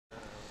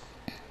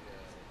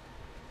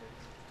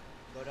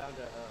Go down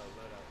to load up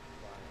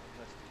file.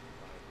 Press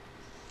file.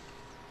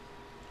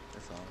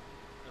 That's all.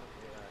 Oh,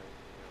 yeah,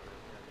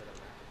 go to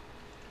map.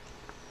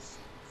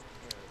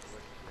 Yeah,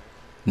 where's the map?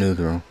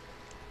 Newsroom.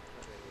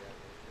 Okay,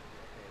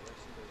 yeah, okay,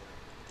 let's see the room.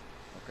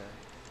 Okay.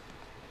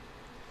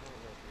 I don't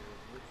know if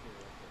you're literally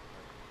left or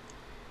right.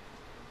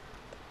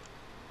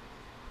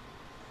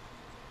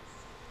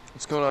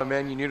 What's going on,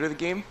 man? You new to the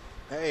game?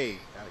 Hey.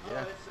 Yeah.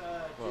 Oh, it's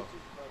Whoa.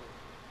 Jitsu's brother.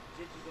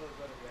 Jitsu's older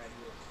brother, yeah,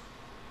 he is.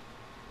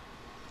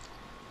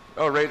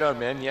 Oh, right on,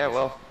 man. Yeah,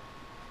 well,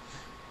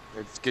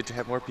 it's good to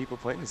have more people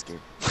playing this game.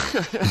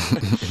 Looks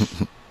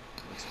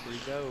pretty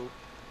dope.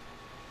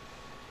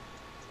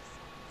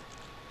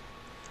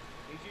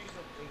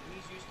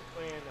 He's used to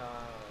playing the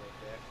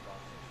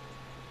Xbox and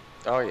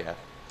shit. Oh, yeah.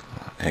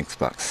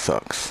 Xbox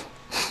sucks.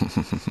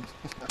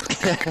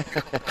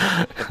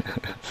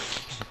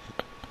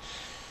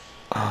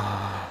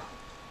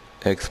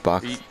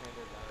 Xbox.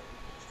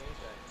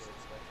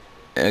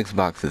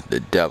 Xbox is the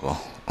devil.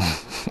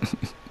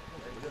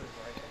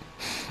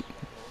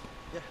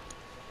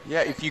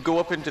 Yeah, if you go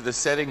up into the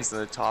settings in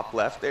the top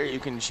left there, you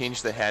can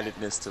change the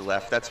handedness to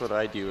left. That's what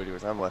I do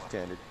anyways. I'm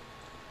left-handed.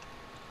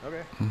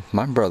 Okay.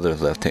 My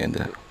brother's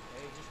left-handed.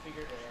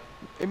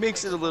 It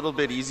makes it a little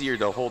bit easier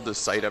to hold the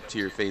sight up to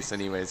your face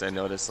anyways. I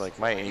noticed, like,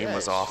 my aim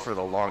was off for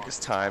the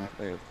longest time.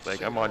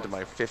 Like, I'm on to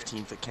my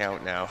 15th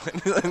account now.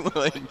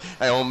 Like,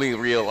 I only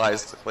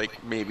realized,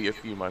 like, maybe a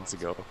few months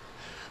ago.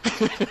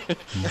 That's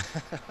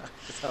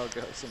how it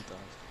goes sometimes.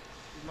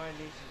 My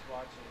niece is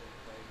watching it,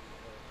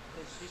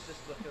 like, she's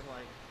just looking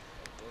like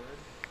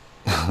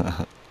a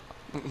word.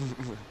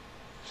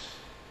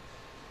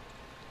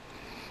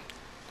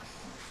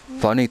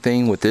 Funny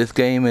thing with this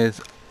game is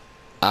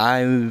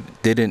I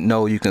didn't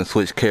know you can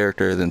switch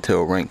characters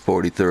until rank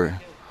 43.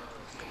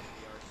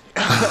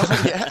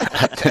 Oh, yeah.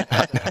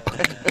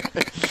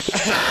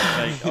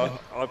 Mate,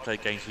 I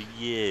played games for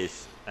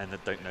years and I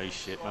don't know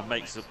shit. My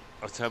mates will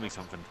tell me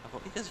something. I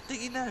thought, he doesn't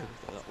think you know.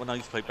 When I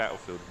used to play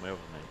Battlefield with my other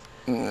mates.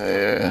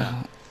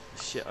 Yeah.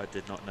 Shit, I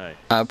did not know.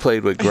 I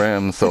played with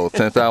Graham, so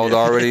since I was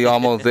already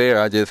almost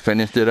there, I just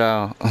finished it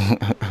out. I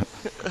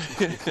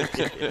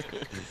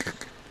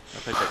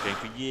played that game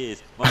for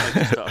years. My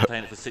mate started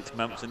playing it for 6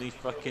 months and he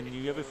fucking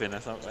knew everything. I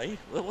was like, hey,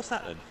 well, what's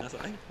that then? I was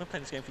like, hey, I've been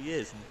playing this game for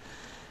years. And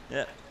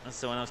yeah, that's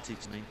someone else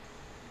teaching me.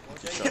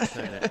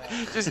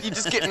 You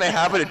just get in the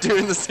habit of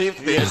doing the same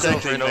things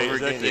over and over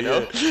again, you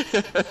know?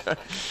 Yeah.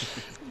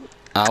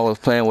 I was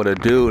playing with a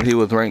dude, he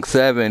was ranked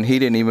 7, he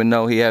didn't even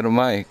know he had a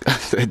mic. I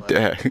said,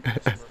 dang.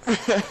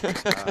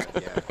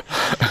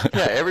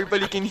 Yeah,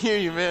 everybody can hear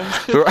you, man.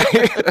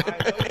 Right?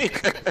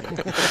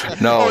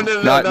 No, Oh,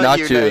 no, not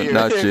you,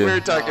 not you.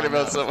 We're talking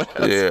about someone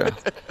else. Yeah.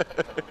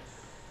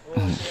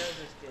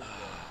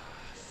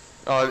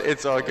 Oh,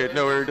 it's all good.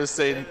 No, we were just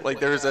saying, like,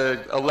 there's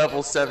a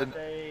level 7.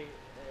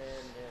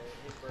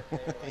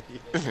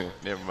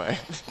 Never mind.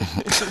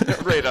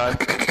 Right on.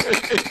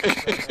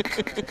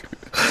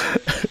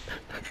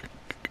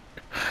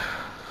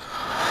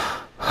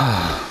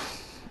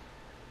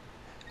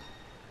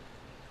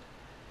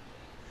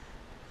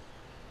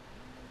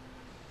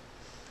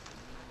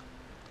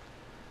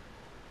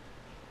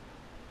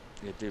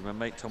 Yeah, dude, my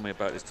mate told me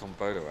about this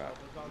Tombola app.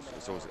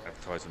 It's always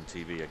advertised on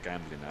TV, a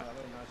gambling app.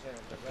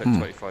 I put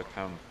 £25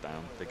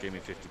 down, they gave me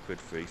 50 quid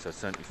free, so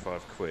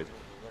 75 quid.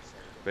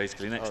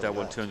 Basically, next day I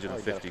won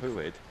 250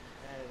 quid.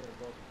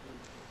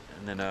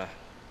 And then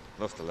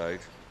lost a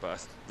load, but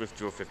I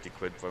withdrew 50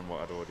 quid from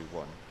what I'd already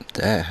won.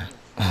 Damn.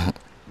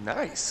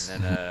 Nice.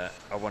 And then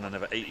I won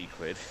another 80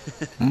 quid.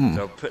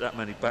 So I put that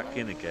money back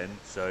in again,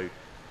 so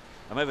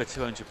I'm over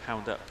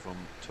 £200 up from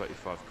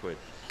 25 quid.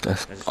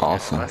 That's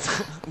awesome.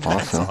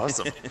 That's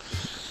awesome.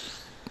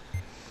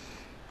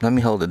 Let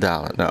me hold the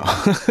dollar. No.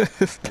 But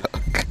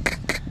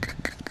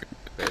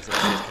it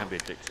can be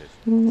addictive.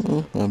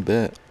 I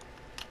bet.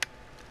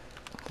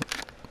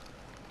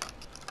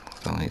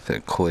 Somebody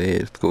said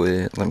quid.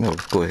 Let me hold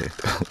the quid.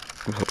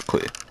 Let me hold the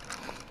quid.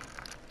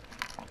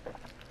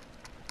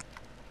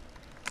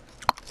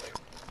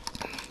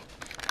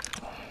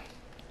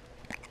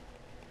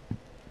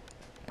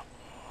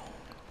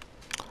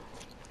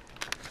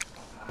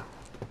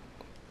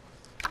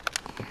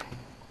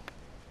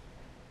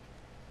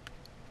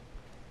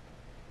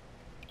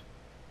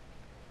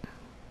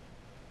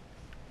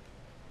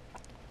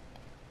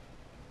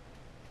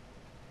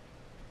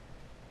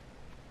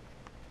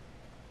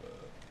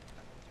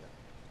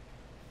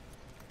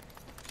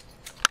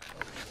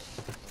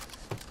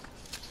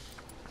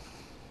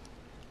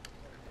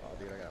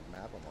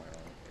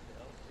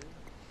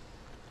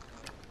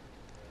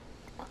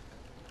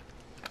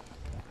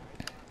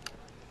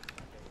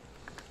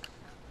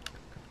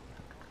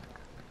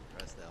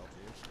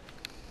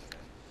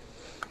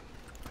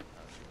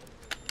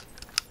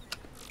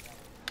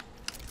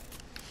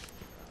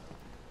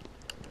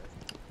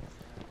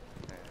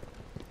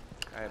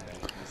 I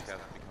imagine he's got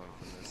to be coming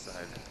from this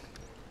side.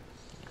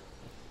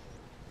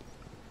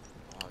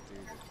 Oh,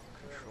 dude, the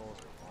controls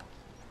are off.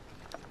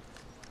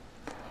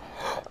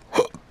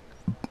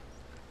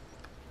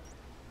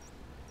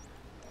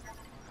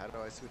 How do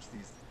I switch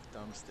these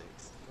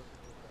Thumbsticks.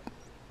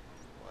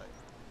 What?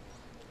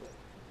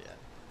 Yeah.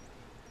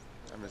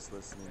 I'm just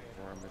listening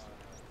for him.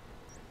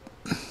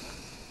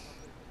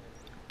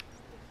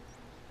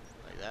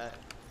 Like that.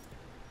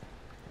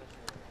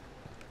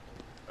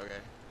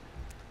 Okay.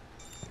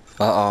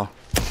 Uh-oh.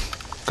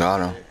 Got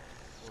him.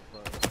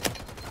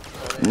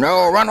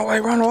 No, run away,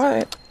 run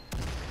away.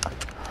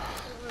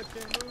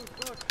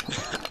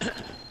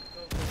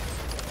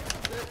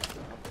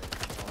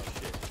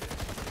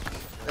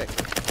 Hey.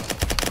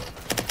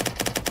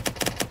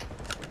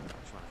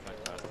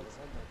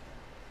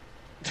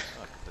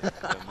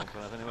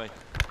 Anyway.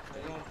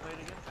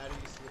 How do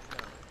you switch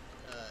now?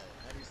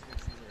 How do you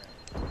switch these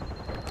around?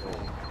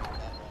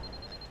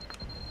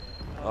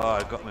 Oh,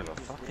 I got me with a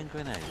fucking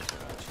grenade.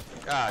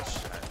 Gosh.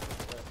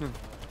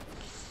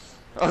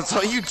 Oh, it's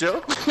all you,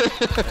 Joe?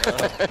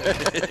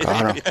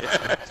 Got him.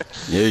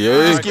 Yeah,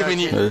 yeah. Just giving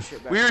you.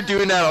 We were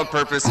doing that on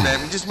purpose, man.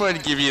 We just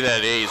wanted to give you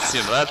that ace.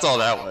 You know, that's all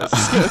that was.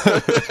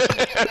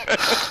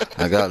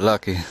 I got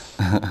lucky.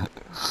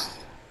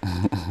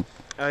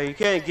 You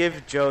can't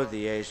give Joe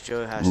the ace.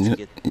 Joe has to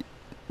get.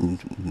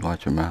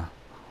 Watch your mouth.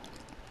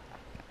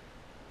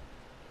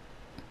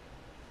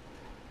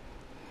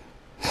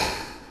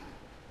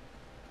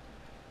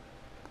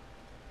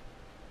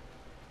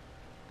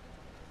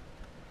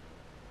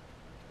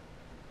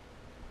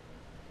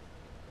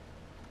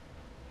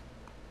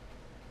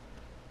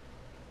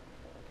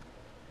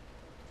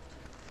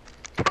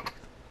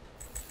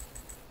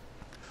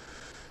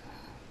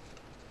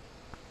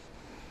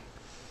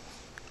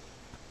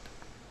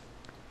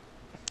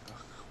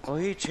 Well,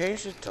 he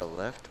changed it to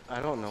left. I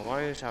don't know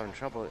why he's having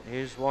trouble.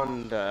 He's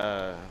wanting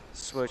to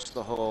switch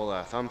the whole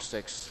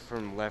thumbsticks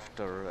from left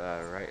to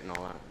right and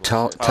all that.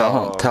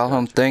 Tell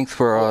him thanks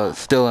for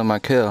stealing my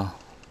kill.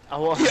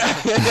 Oh, well.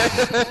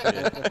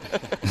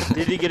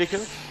 Did he get a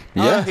kill?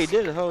 Yeah. Oh, he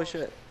did. Holy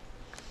shit.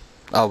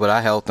 Oh, but I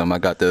helped him. I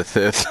got the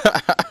assist.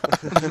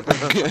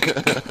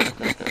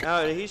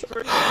 No, he's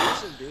pretty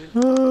decent, dude.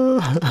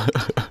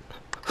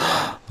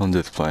 I'm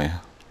just playing.